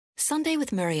Sunday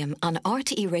with Miriam on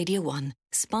RTE Radio 1,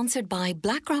 sponsored by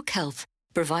BlackRock Health,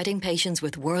 providing patients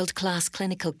with world-class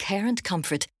clinical care and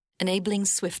comfort, enabling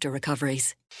swifter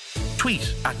recoveries.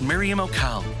 Tweet at Miriam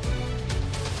O'Call.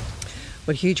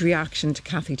 Well, huge reaction to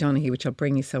Kathy Donaghy, which I'll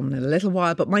bring you some in a little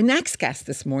while. But my next guest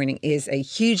this morning is a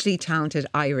hugely talented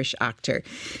Irish actor,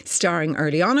 starring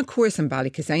early on, of course, in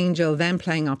Ballycus Angel, then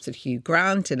playing opposite Hugh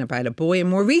Grant in About a Boy, and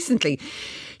more recently,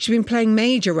 she's been playing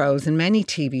major roles in many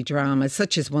TV dramas,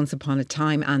 such as Once Upon a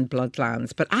Time and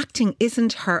Bloodlands. But acting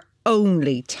isn't her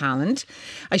only talent,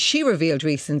 as she revealed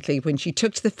recently when she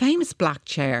took to the famous black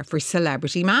chair for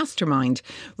Celebrity Mastermind,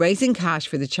 raising cash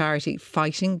for the charity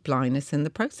Fighting Blindness in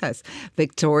the process.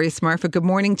 Victoria Smurfit, good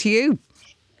morning to you.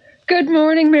 Good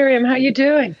morning, Miriam. How are you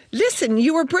doing? Listen,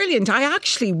 you were brilliant. I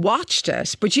actually watched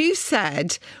it, but you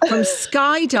said from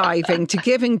skydiving to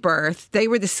giving birth, they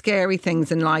were the scary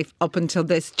things in life up until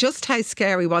this. Just how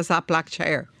scary was that black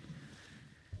chair?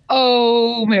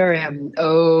 Oh, Miriam.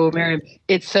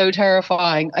 It's so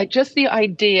terrifying. Just the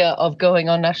idea of going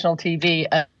on national TV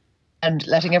and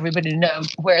letting everybody know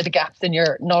where the gaps in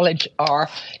your knowledge are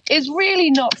is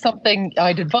really not something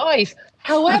I'd advise.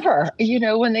 However,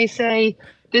 when they say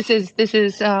this is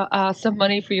some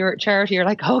money for your charity, you're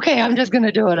like, okay, I'm just going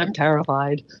to do it. I'm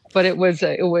terrified. But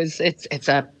it's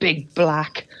a big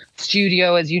black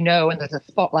studio, as you know, and there's a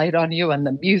spotlight on you and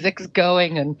the music's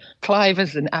going, and Clive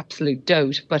is an absolute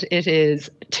dote, but it is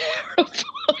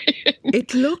terrifying.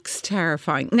 It looks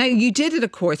terrifying. Now, you did it,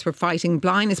 of course, for Fighting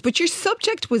Blindness, but your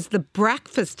subject was the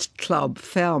Breakfast Club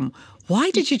film.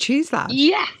 Why did you choose that?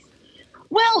 Yeah.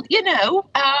 Well,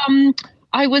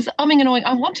 I was umming and ahhing.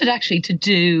 I wanted actually to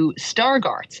do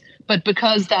Stargarts, but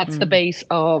because that's the base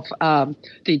of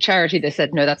the charity, they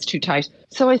said, no, that's too tight.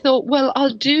 So I thought, well,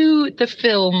 I'll do the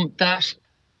film that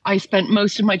I spent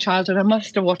most of my childhood. I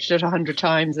must have watched it 100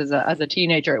 times as a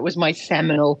teenager. It was my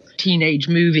seminal teenage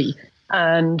movie.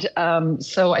 And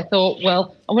so I thought,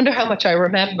 well, I wonder how much I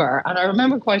remember. And I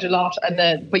remember quite a lot.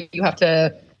 But you have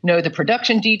to know the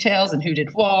production details and who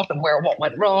did what and what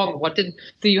went wrong, what didn't.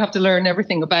 So you have to learn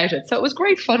everything about it. So it was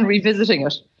great fun revisiting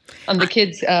it. And the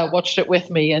kids watched it with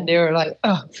me and they were like,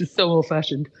 oh, this is so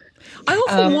old-fashioned. I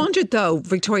often wondered, though,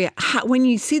 Victoria, when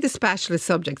you see the specialist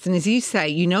subjects, and as you say,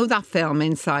 you know that film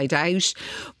inside out,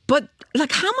 but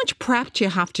like how much prep do you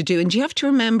have to do? And do you have to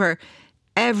remember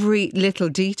every little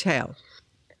detail?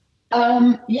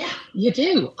 Yeah, you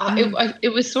do.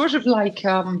 It was sort of like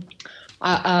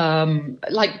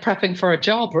prepping for a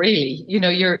job, really.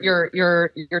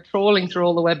 You're trawling through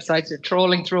all the websites, you're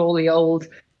trawling through all the old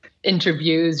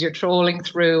interviews, you're trawling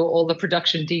through all the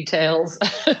production details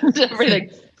and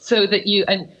everything, so that you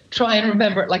try and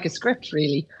remember it like a script,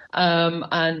 really.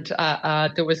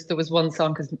 There was one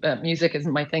song, because music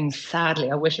isn't my thing, sadly.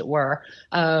 I wish it were.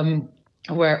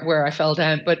 Where I fell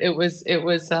down, but it was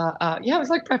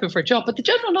like prepping for a job. But the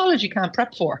general knowledge you can't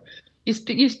prep for.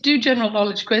 You do general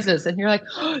knowledge quizzes, and you're like,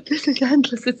 oh, this is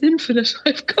endless, it's infinite.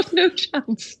 I've got no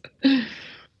chance.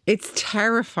 It's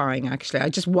terrifying, actually. I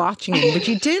just watching it, but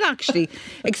you did actually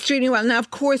extremely well. Now,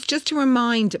 of course, just to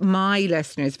remind my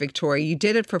listeners, Victoria, you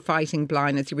did it for Fighting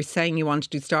Blindness. You were saying you wanted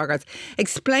to do Stargarts.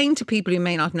 Explain to people who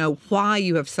may not know why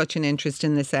you have such an interest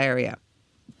in this area.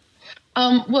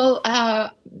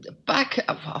 Back,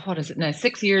 what is it now,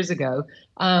 6 years ago,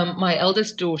 my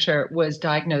eldest daughter was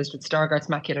diagnosed with Stargardt's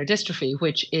macular dystrophy,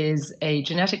 which is a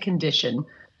genetic condition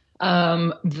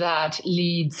that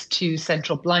leads to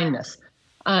central blindness.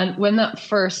 And when that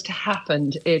first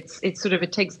happened, it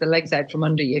takes the legs out from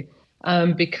under you,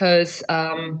 because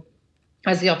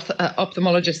as the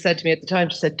ophthalmologist said to me at the time,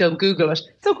 she said, don't Google it.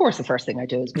 So of course the first thing I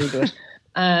do is Google it.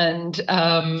 And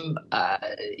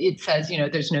it says,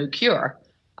 there's no cure,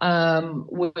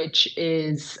 which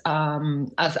is,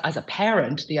 as a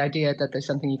parent, the idea that there's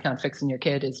something you can't fix in your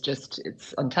kid is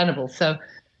it's untenable. So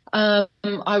I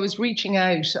was reaching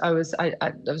out. I was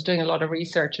doing a lot of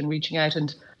research and reaching out,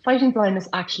 and Fighting Blindness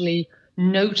actually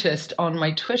noticed on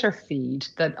my Twitter feed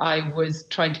that I was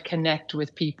trying to connect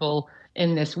with people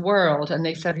in this world, and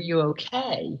they said, are you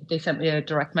okay? They sent me a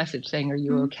direct message saying, are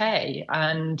you okay?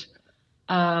 And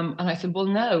I said, well,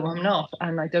 no, I'm not.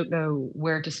 And I don't know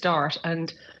where to start.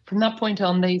 And from that point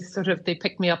on, they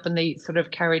picked me up and they sort of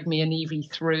carried me and Evie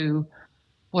through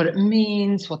what it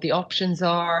means, what the options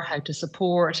are, how to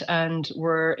support, and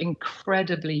were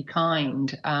incredibly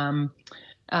kind.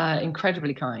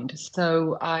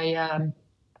 So I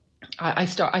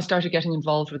started getting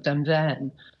involved with them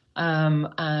then.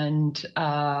 And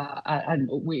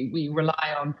we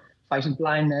rely on Fighting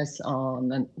Blindness,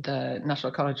 on the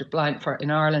National College of Blind in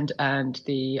Ireland, and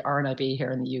the RNIB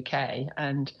here in the UK.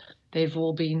 And they've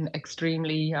all been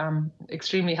extremely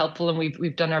helpful, and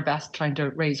we've done our best trying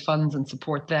to raise funds and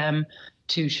support them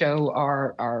to show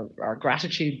our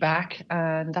gratitude back,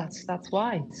 and that's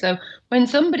why. So when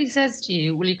somebody says to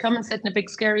you, "Will you come and sit in a big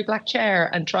scary black chair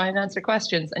and try and answer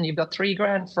questions?" and you've got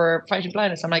 $3,000 for fighting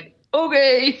blindness, I'm like,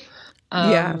 okay.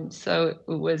 So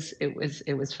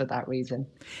it was for that reason.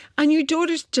 And your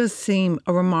daughters just seem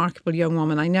a remarkable young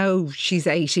woman. I know she's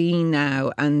 18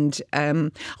 now, and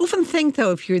often think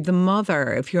though, if you're the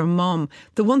mother, if you're a mum,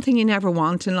 the one thing you never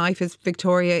want in life is,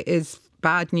 Victoria, is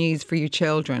bad news for your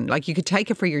children. Like, you could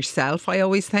take it for yourself, I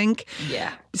always think.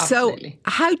 Yeah, absolutely.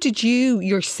 So how did you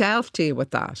yourself deal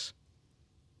with that?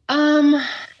 I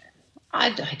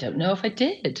don't know if I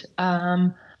did.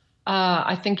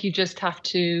 I think you just have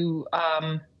to.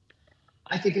 I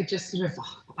think it just sort of.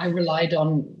 I relied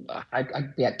on.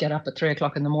 I'd get up at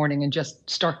 3:00 in the morning and just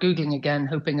start Googling again,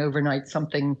 hoping overnight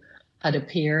something had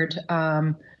appeared,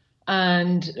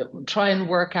 and try and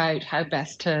work out how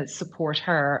best to support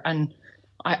her. And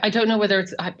I don't know whether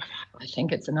it's. I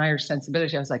think it's an Irish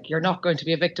sensibility. I was like, you're not going to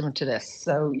be a victim to this,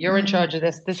 so you're in charge of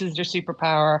this. This is your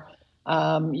superpower.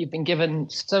 You've been given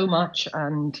so much,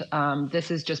 and this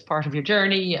is just part of your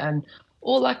journey, and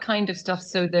all that kind of stuff,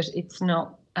 so that it's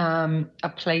not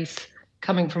a place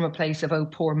coming from a place of, oh,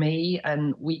 poor me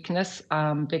and weakness,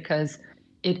 because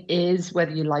it is,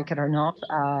 whether you like it or not,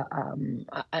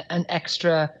 an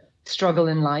extra struggle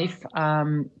in life.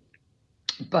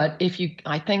 But I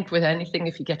think with anything,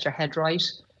 if you get your head right,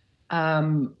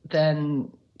 then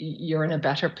you're in a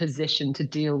better position to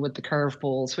deal with the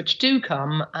curveballs, which do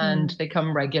come, and they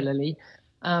come regularly.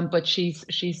 But she's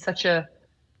such a.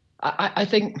 I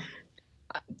think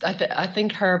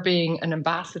her being an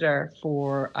ambassador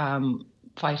for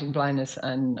fighting blindness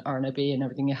and RNIB and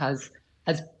everything has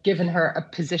given her a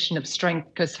position of strength,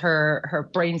 because her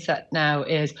brain set now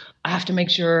is, I have to make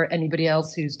sure anybody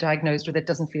else who's diagnosed with it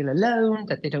doesn't feel alone,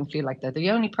 that they don't feel like they're the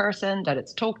only person, that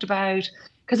it's talked about.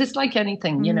 Because it's like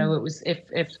anything, it was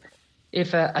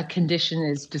if a condition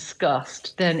is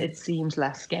discussed, then it seems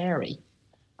less scary.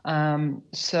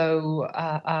 So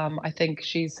I think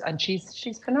she's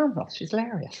phenomenal. She's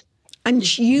hilarious.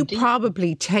 And you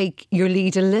probably take your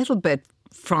lead a little bit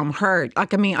from her.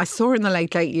 Like, I mean, I saw her in the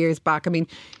late years back. I mean,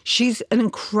 she's an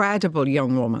incredible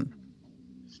young woman.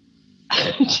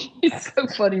 She's so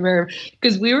funny, Miriam,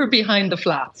 because we were behind the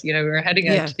flats. We were heading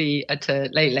out to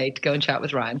late to go and chat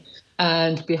with Ryan.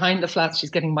 And behind the flats, she's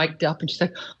getting mic'd up, and she's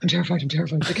like, I'm terrified. I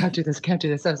can't do this.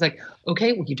 I was like,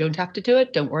 okay, well, you don't have to do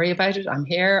it. Don't worry about it. I'm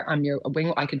here. I'm your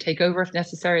wing. I can take over if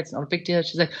necessary. It's not a big deal.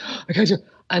 She's like, I can't do it.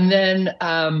 And then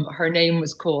her name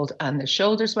was called, and the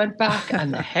shoulders went back,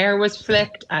 and the hair was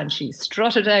flicked, and she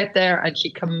strutted out there, and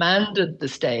she commanded the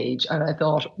stage. And I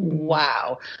thought,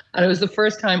 wow. And it was the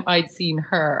first time I'd seen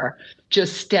her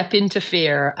just step into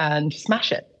fear and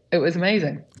smash it. It was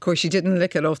amazing. Of course, she didn't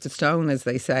lick it off the stone, as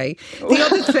they say. The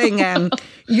other thing,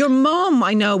 your mum,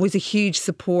 I know, was a huge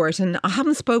support. And I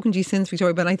haven't spoken to you since,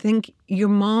 Victoria, but I think your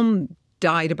mum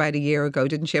died about a year ago,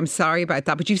 didn't she? I'm sorry about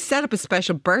that. But you set up a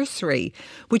special bursary,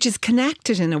 which is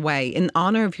connected in a way in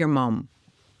honour of your mum.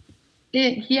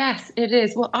 Yes, it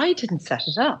is. Well, I didn't set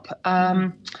it up.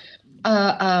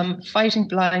 Fighting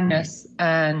Blindness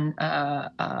and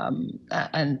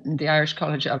the Irish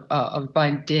College of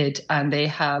Blind did, and they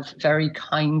have very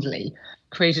kindly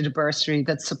created a bursary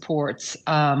that supports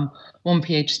one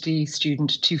PhD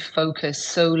student to focus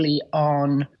solely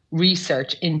on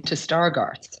research into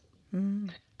Stargardt's.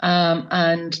 And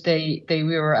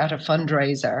we were at a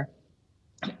fundraiser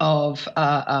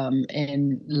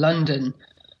in London,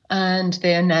 and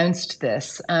they announced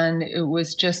this, and it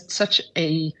was just such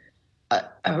a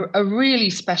really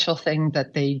special thing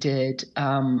that they did,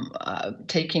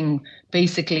 taking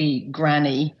basically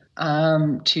Granny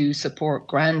to support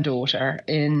granddaughter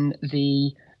in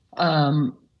the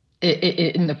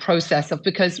process of,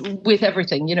 because with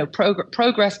everything,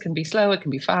 progress can be slow, it can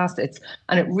be fast,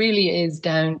 and it really is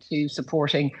down to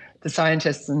supporting the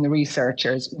scientists and the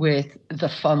researchers with the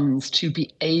funds to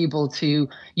be able to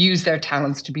use their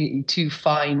talents to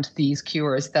find these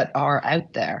cures that are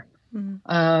out there.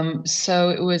 So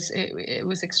it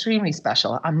was extremely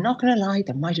special. I'm not going to lie,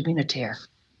 there might have been a tear.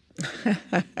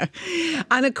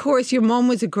 And of course, your mum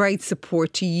was a great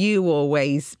support to you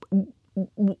always.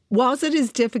 Was it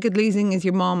as difficult losing as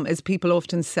your mum as people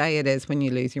often say it is when you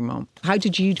lose your mum? How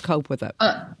did you cope with it?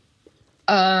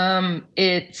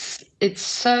 It's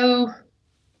so.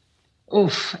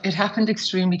 It happened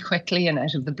extremely quickly and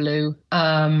out of the blue.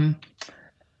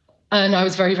 And I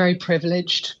was very, very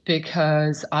privileged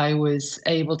because I was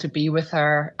able to be with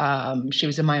her. She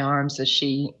was in my arms as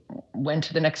she went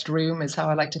to the next room, is how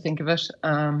I like to think of it.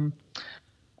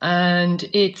 And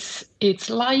it's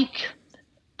like,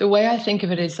 the way I think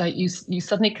of it is like you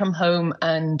suddenly come home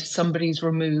and somebody's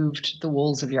removed the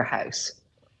walls of your house.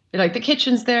 Like the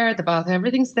kitchen's there, the bath,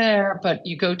 everything's there, but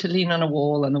you go to lean on a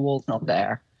wall and the wall's not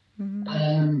there.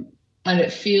 And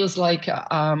it feels like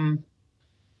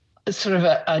sort of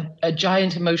a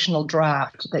giant emotional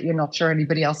draft that you're not sure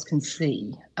anybody else can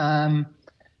see.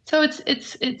 So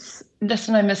it's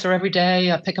listen, I miss her every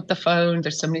day. I pick up the phone.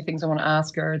 There's so many things I want to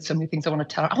ask her. So many things I want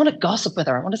to tell her. I want to gossip with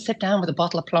her. I want to sit down with a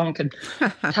bottle of Plonk and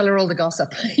tell her all the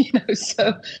gossip.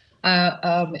 So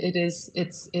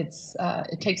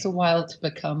it takes a while to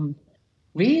become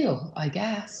real, I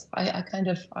guess.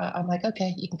 I'm like,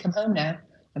 okay, you can come home now.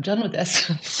 I'm done with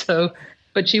this. So,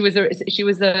 but she was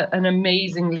an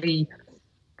amazingly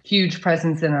huge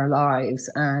presence in our lives,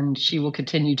 and she will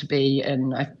continue to be.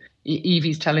 And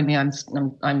Evie's telling me I'm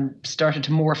started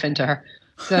to morph into her.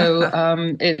 So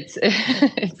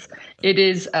it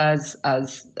is as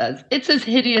it's as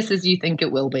hideous as you think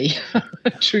it will be.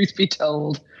 Truth be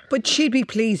told. But she'd be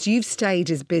pleased. You've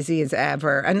stayed as busy as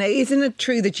ever. And isn't it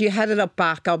true that you headed up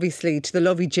back, obviously, to the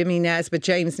lovely Jimmy Nesbitt,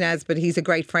 James Nesbitt? He's a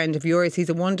great friend of yours. He's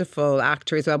a wonderful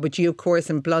actor as well. But you, of course,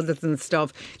 in Bloodless and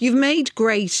stuff. You've made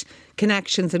great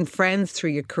connections and friends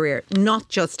through your career, not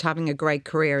just having a great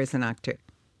career as an actor.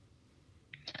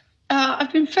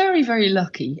 I've been very, very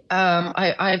lucky.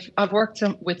 I've worked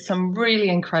with some really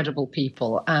incredible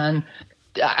people, and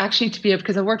actually to be able,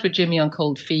 because I worked with Jimmy on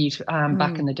Cold Feet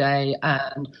back in the day,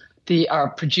 and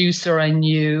our producer I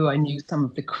knew some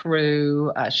of the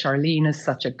crew. Charlene is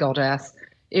such a goddess.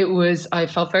 I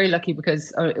felt very lucky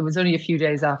because it was only a few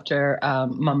days after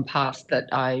Mum passed that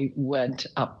I went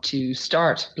up to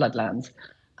start Bloodlands,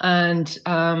 and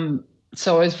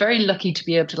so I was very lucky to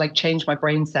be able to like change my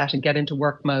brain set and get into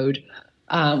work mode,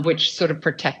 which sort of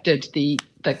protected the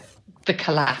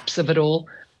collapse of it all.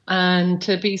 And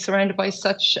to be surrounded by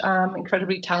such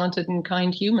incredibly talented and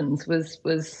kind humans was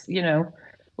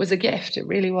a gift. It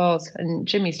really was. And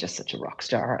Jimmy's just such a rock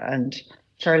star. And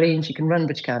Charlene, she can run,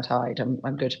 but she can't hide. I'm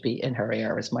going to be in her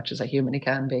ear as much as I humanly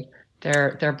can be.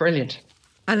 They're brilliant.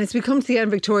 And as we come to the end,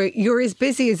 Victoria, you're as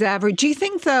busy as ever. Do you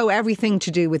think, though, everything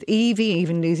to do with Evie,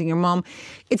 even losing your mum,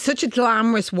 it's such a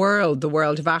glamorous world, the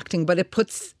world of acting, but it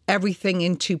puts everything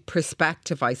into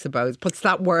perspective, I suppose, puts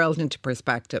that world into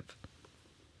perspective?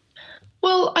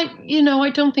 Well, I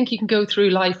don't think you can go through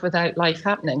life without life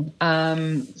happening.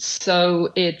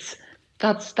 So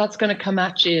that's going to come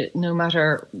at you no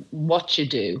matter what you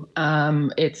do.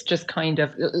 It's just kind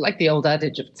of like the old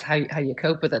adage, it's how you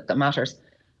cope with it that matters.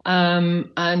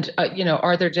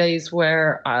 Are there days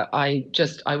where I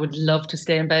would love to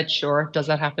stay in bed? Sure. Does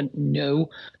that happen?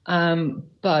 No.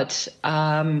 But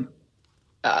I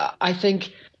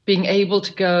think being able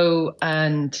to go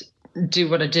and do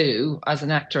what I do as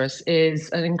an actress is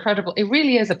it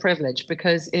really is a privilege,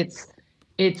 because it's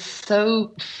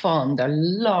so fun. They're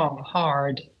long,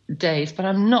 hard days, but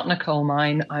I'm not in a coal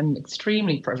mine. I'm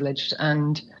extremely privileged,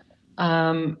 and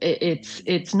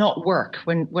it's not work.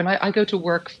 When I go to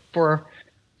work for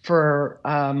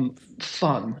fun,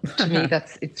 to me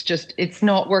it's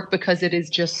not work, because it is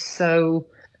just so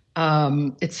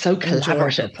it's so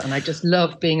collaborative, and I just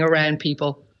love being around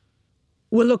people.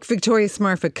 Well, look, Victoria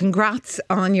Smurfit, congrats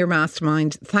on your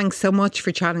mastermind. Thanks so much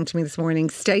for chatting to me this morning.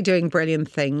 Stay doing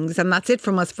brilliant things. And that's it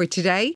from us for today.